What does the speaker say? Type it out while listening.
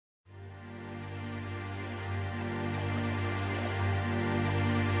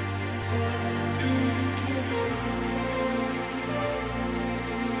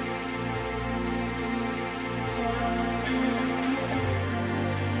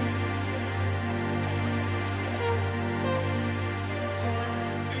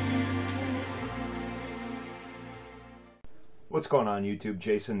What's going on YouTube?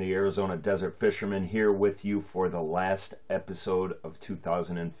 Jason, the Arizona Desert Fisherman, here with you for the last episode of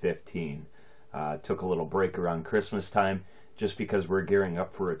 2015. Took a little break around Christmas time just because we're gearing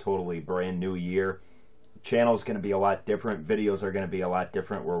up for a totally brand new year. Channel's going to be a lot different. Videos are going to be a lot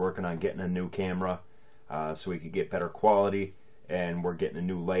different. We're working on getting a new camera so we could get better quality, and we're getting a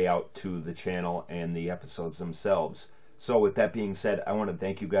new layout to the channel and the episodes themselves. So with that being said, I want to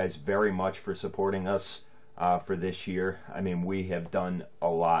thank you guys very much for supporting us for this year. I mean, we have done a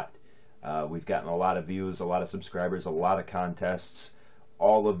lot. We've gotten a lot of views, a lot of subscribers, a lot of contests.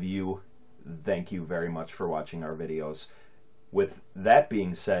 All of you, thank you very much for watching our videos. With that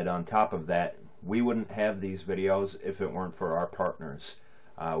being said, on top of that, we wouldn't have these videos if it weren't for our partners.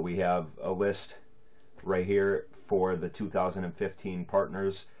 We have a list right here for the 2015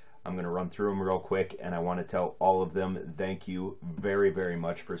 partners. I'm going to run through them real quick, and I want to tell all of them thank you very, very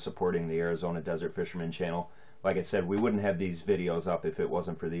much for supporting the Arizona Desert Fisherman channel. Like I said, we wouldn't have these videos up if it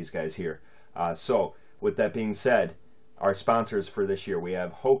wasn't for these guys here. So, with that being said, our sponsors for this year, we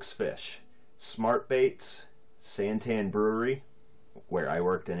have Hoax Fish, Smart Baits, Santan Brewery, where I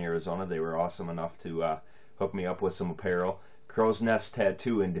worked in Arizona. They were awesome enough to hook me up with some apparel. Crow's Nest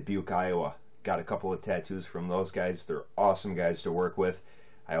Tattoo in Dubuque, Iowa. Got a couple of tattoos from those guys. They're awesome guys to work with.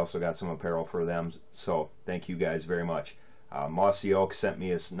 I also got some apparel for them, so thank you guys very much. Mossy Oak sent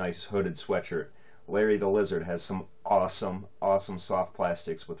me a nice hooded sweatshirt. Larry the Lizard has some awesome soft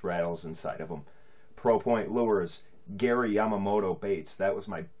plastics with rattles inside of them. Pro Point Lures, Gary Yamamoto Baits. That was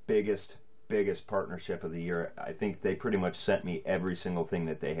my biggest partnership of the year. I think they pretty much sent me every single thing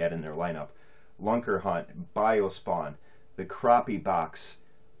that they had in their lineup. Lunker Hunt, Biospawn, the Crappie Box,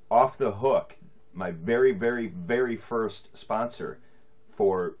 Off the Hook, my very first sponsor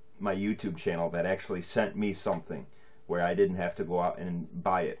for my YouTube channel that actually sent me something where I didn't have to go out and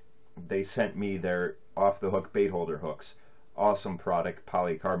buy it. They sent me their Off the Hook bait holder hooks. Awesome product,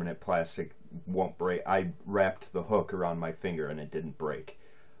 polycarbonate plastic, won't break. I wrapped the hook around my finger and it didn't break.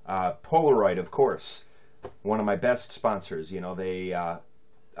 Polaroid, of course, one of my best sponsors. You know,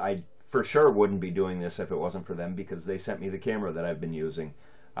 I for sure wouldn't be doing this if it wasn't for them, because they sent me the camera that I've been using.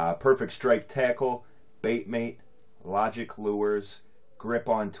 Perfect Strike Tackle, Baitmate, Logic Lures, Grip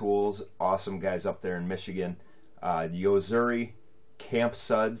On Tools, awesome guys up there in Michigan. Yozuri Camp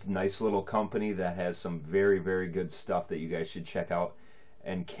Suds, nice little company that has some very good stuff that you guys should check out.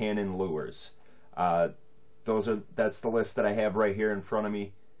 And Cannon Lures. That's the list that I have right here in front of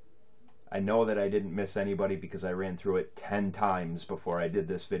me. I know that I didn't miss anybody because I ran through it 10 times before I did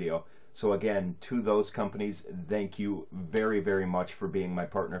this video. So again, to those companies, thank you very much for being my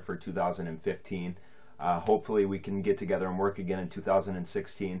partner for 2015. Hopefully we can get together and work again in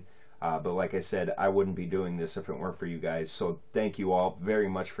 2016. But like I said, I wouldn't be doing this if it weren't for you guys. So thank you all very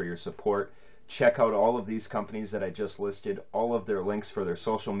much for your support. Check out all of these companies that I just listed. All of their links for their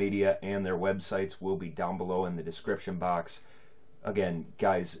social media and their websites will be down below in the description box. Again,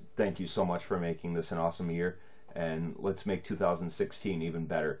 guys, thank you so much for making this an awesome year. And let's make 2016 even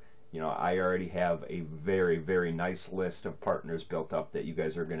better. You know, I already have a very nice list of partners built up that you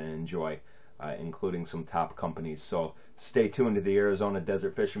guys are going to enjoy. Including some top companies. So stay tuned to the Arizona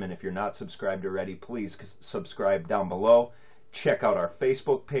Desert Fisherman. If you're not subscribed already, please subscribe down below. Check out our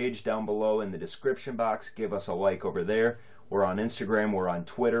Facebook page down below in the description box. Give us a like over there. We're on Instagram, we're on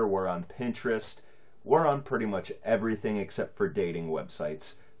Twitter, we're on Pinterest. We're on pretty much everything except for dating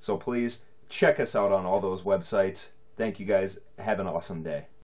websites. So please check us out on all those websites. Thank you guys. Have an awesome day.